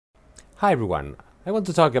Hi everyone, I want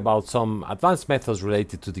to talk about some advanced methods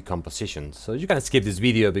related to decomposition. So you can skip this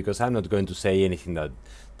video because I'm not going to say anything that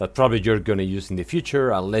probably you're going to use in the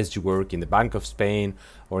future unless you work in the Bank of Spain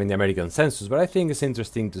or in the American Census. But I think it's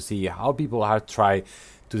interesting to see how people have tried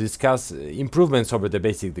to discuss improvements over the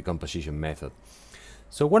basic decomposition method.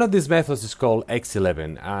 So one of these methods is called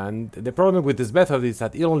X11, and the problem with this method is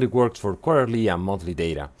that it only works for quarterly and monthly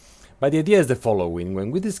data. But the idea is the following: when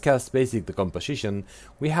we discuss basic decomposition,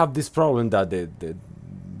 we have this problem that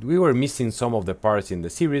we were missing some of the parts in the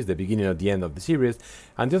series, the beginning or the end of the series,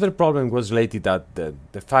 and the other problem was related that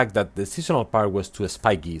the fact that the seasonal part was too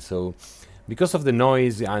spiky. So because of the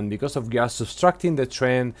noise and because of we are subtracting the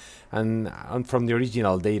trend and from the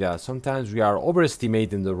original data, sometimes we are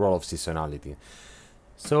overestimating the role of seasonality.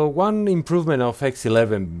 So one improvement of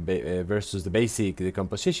X11 versus the basic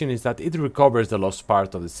decomposition is that it recovers the lost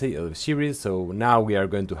part of the series. So now we are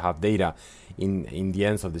going to have data in the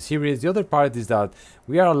ends of the series. The other part is that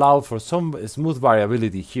we are allowed for some smooth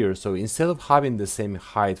variability here. So instead of having the same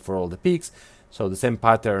height for all the peaks, so the same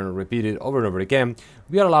pattern repeated over and over again,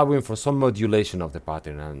 we are allowing for some modulation of the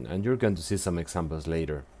pattern, and you're going to see some examples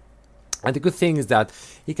later. And the good thing is that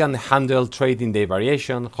it can handle trading day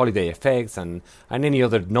variation, holiday effects, and any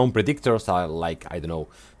other known predictors like, I don't know,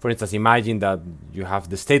 for instance, imagine that you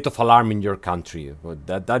have the state of alarm in your country, but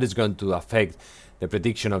that is going to affect the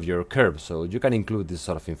prediction of your curve. So you can include this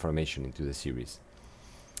sort of information into the series.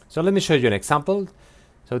 So let me show you an example.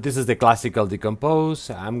 So this is the classical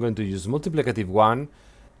decompose. I'm going to use multiplicative 1.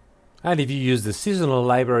 And if you use the seasonal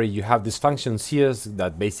library, you have this function CS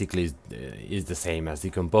that basically is the same as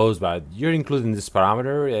decompose, but you're including this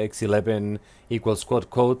parameter x11 equals quote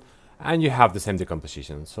quote, and you have the same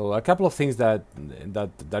decomposition. So a couple of things that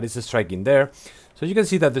is striking there. So you can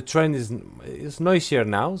see that the trend is noisier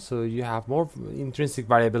now, so you have more intrinsic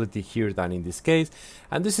variability here than in this case,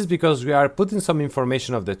 and this is because we are putting some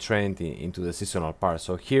information of the trend into the seasonal part.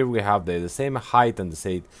 So here we have the same height and the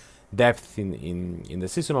same depth in the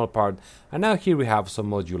seasonal part, and now here we have some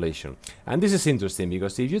modulation. And this is interesting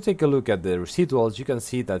because if you take a look at the residuals, you can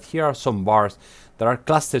see that here are some bars that are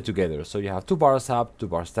clustered together. So you have 2 bars up, 2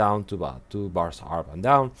 bars down, 2 bars up and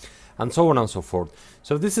down, and so on and so forth.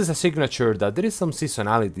 So this is a signature that there is some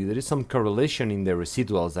seasonality, there is some correlation in the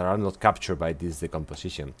residuals that are not captured by this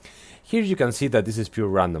decomposition. Here you can see that this is pure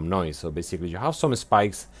random noise. So basically you have some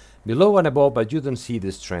spikes below and above, but you don't see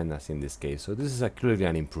this trend as in this case. So this is clearly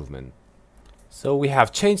an improvement. So we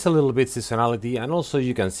have changed a little bit seasonality, and also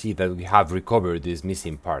you can see that we have recovered this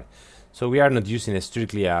missing part. So we are not using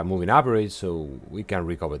strictly a moving average, so we can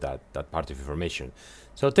recover that part of information.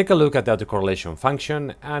 So take a look at the autocorrelation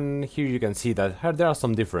function, and here you can see that there are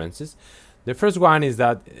some differences. The first one is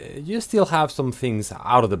that you still have some things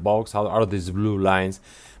out of the box, out of these blue lines,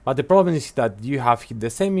 but the problem is that you have the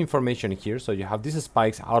same information here, so you have these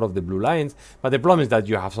spikes out of the blue lines, but the problem is that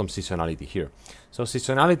you have some seasonality here. So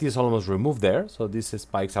seasonality is almost removed there, so these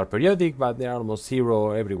spikes are periodic, but they are almost zero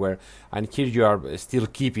everywhere, and here you are still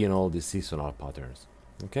keeping all these seasonal patterns.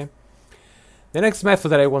 Okay. The next method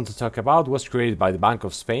that I want to talk about was created by the Bank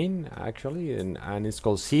of Spain, actually, and it's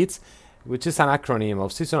called SEEDS, which is an acronym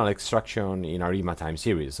of seasonal extraction in ARIMA time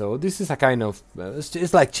series. So this is a kind of,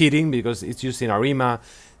 it's like cheating because it's using ARIMA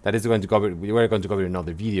that is going to cover, we're going to cover in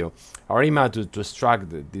another video. ARIMA to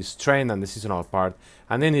extract this trend and the seasonal part,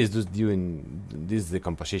 and then it's just doing this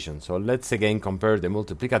decomposition. So let's again compare the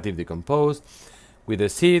multiplicative decompose with the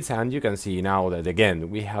SEEDS, and you can see now that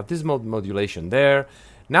again, we have this modulation there.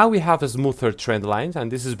 Now we have a smoother trend lines,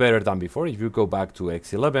 and this is better than before. If you go back to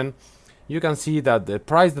X11, you can see that the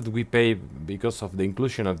price that we pay because of the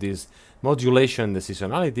inclusion of this modulation, the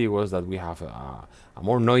seasonality, was that we have a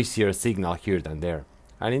more noisier signal here than there.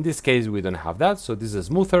 And in this case, we don't have that, so this is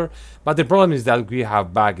smoother. But the problem is that we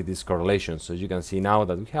have back this correlation. So you can see now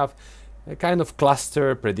that we have a kind of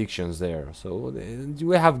cluster predictions there. So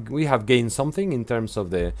we have gained something in terms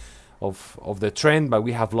of the trend, but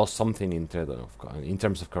we have lost something in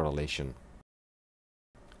terms of correlation.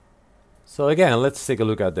 So again, let's take a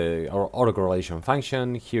look at our autocorrelation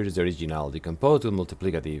function. Here is the original decompose with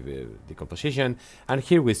multiplicative decomposition, and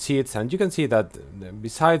here with SEEDS, and you can see that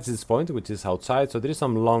besides this point, which is outside, so there is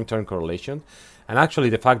some long-term correlation, and actually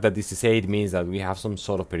the fact that this is 8 means that we have some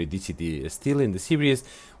sort of periodicity still in the series.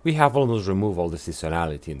 We have almost removed all the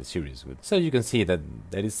seasonality in the series, so you can see that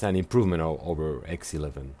there is an improvement over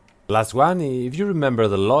X11. Last one, if you remember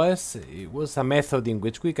the LOES, it was a method in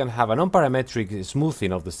which we can have a non-parametric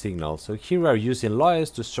smoothing of the signal. So here we are using LOES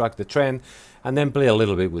to extract the trend and then play a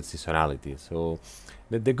little bit with seasonality. So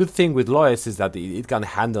the good thing with LOES is that it can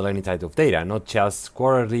handle any type of data, not just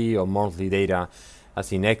quarterly or monthly data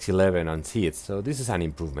as in X11 and SEEDS. So this is an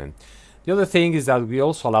improvement. The other thing is that we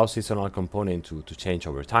also allow seasonal component to change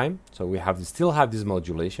over time. So we still have this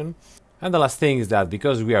modulation. And the last thing is that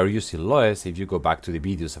because we are using LOES, if you go back to the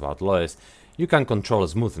videos about LOES, you can control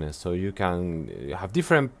smoothness. So you can have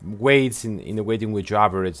different weights in the weight in which you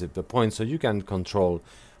average the points. So you can control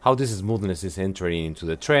how this smoothness is entering into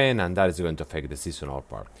the trend, and that is going to affect the seasonal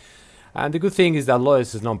part. And the good thing is that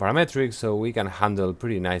LOES is non-parametric, so we can handle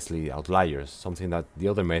pretty nicely outliers, something that the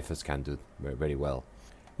other methods can do very, very well.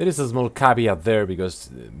 There is a small caveat there because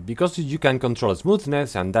you can control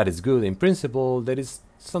smoothness, and that is good in principle. There is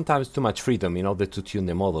sometimes too much freedom in order to tune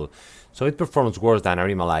the model, so it performs worse than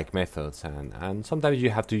ARIMA-like methods, and sometimes you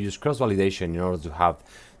have to use cross-validation in order to have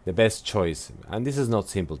the best choice, and this is not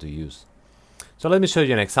simple to use. So let me show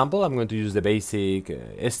you an example. I'm going to use the basic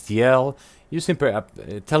STL, using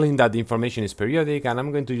telling that the information is periodic, and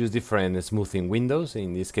I'm going to use different smoothing windows,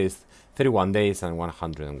 in this case 31 days and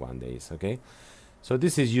 101 days, okay? So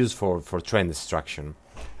this is used for trend extraction.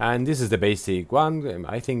 And this is the basic one.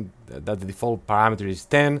 I think that the default parameter is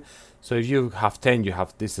 10. So if you have 10, you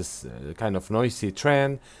have this is kind of noisy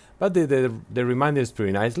trend, but the reminder is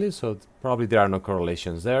pretty nicely, so probably there are no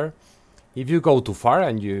correlations there. If you go too far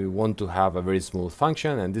and you want to have a very smooth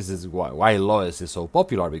function, and this is why LOES is so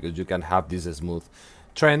popular, because you can have this smooth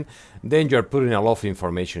trend, then you're putting a lot of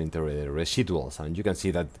information into the residuals, and you can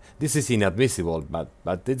see that this is inadmissible,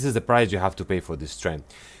 but this is the price you have to pay for this trend.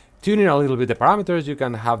 Tuning a little bit the parameters, you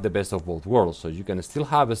can have the best of both worlds, so you can still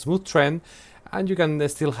have a smooth trend, and you can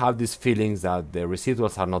still have these feelings that the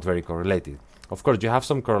residuals are not very correlated. Of course, you have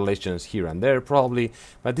some correlations here and there, probably,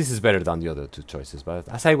 but this is better than the other two choices. But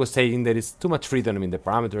as I was saying, there is too much freedom in the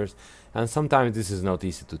parameters, and sometimes this is not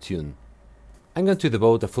easy to tune. I'm going to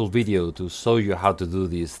devote a full video to show you how to do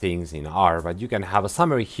these things in R, but you can have a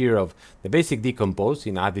summary here of the basic decompose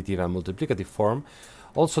in additive and multiplicative form.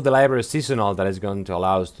 Also the library seasonal that is going to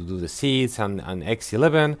allow us to do the seeds and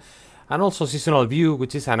X11, and also seasonal view,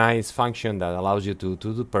 which is a nice function that allows you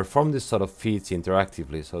to perform this sort of feeds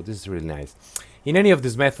interactively. So this is really nice. In any of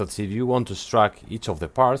these methods, if you want to extract each of the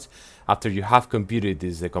parts, after you have computed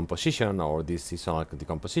this decomposition or this seasonal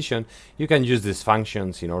decomposition, you can use these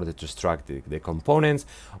functions in order to extract the components,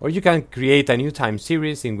 or you can create a new time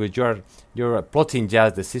series in which you're plotting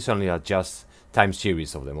just the seasonally adjust time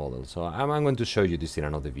series of the model. So I'm going to show you this in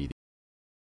another video.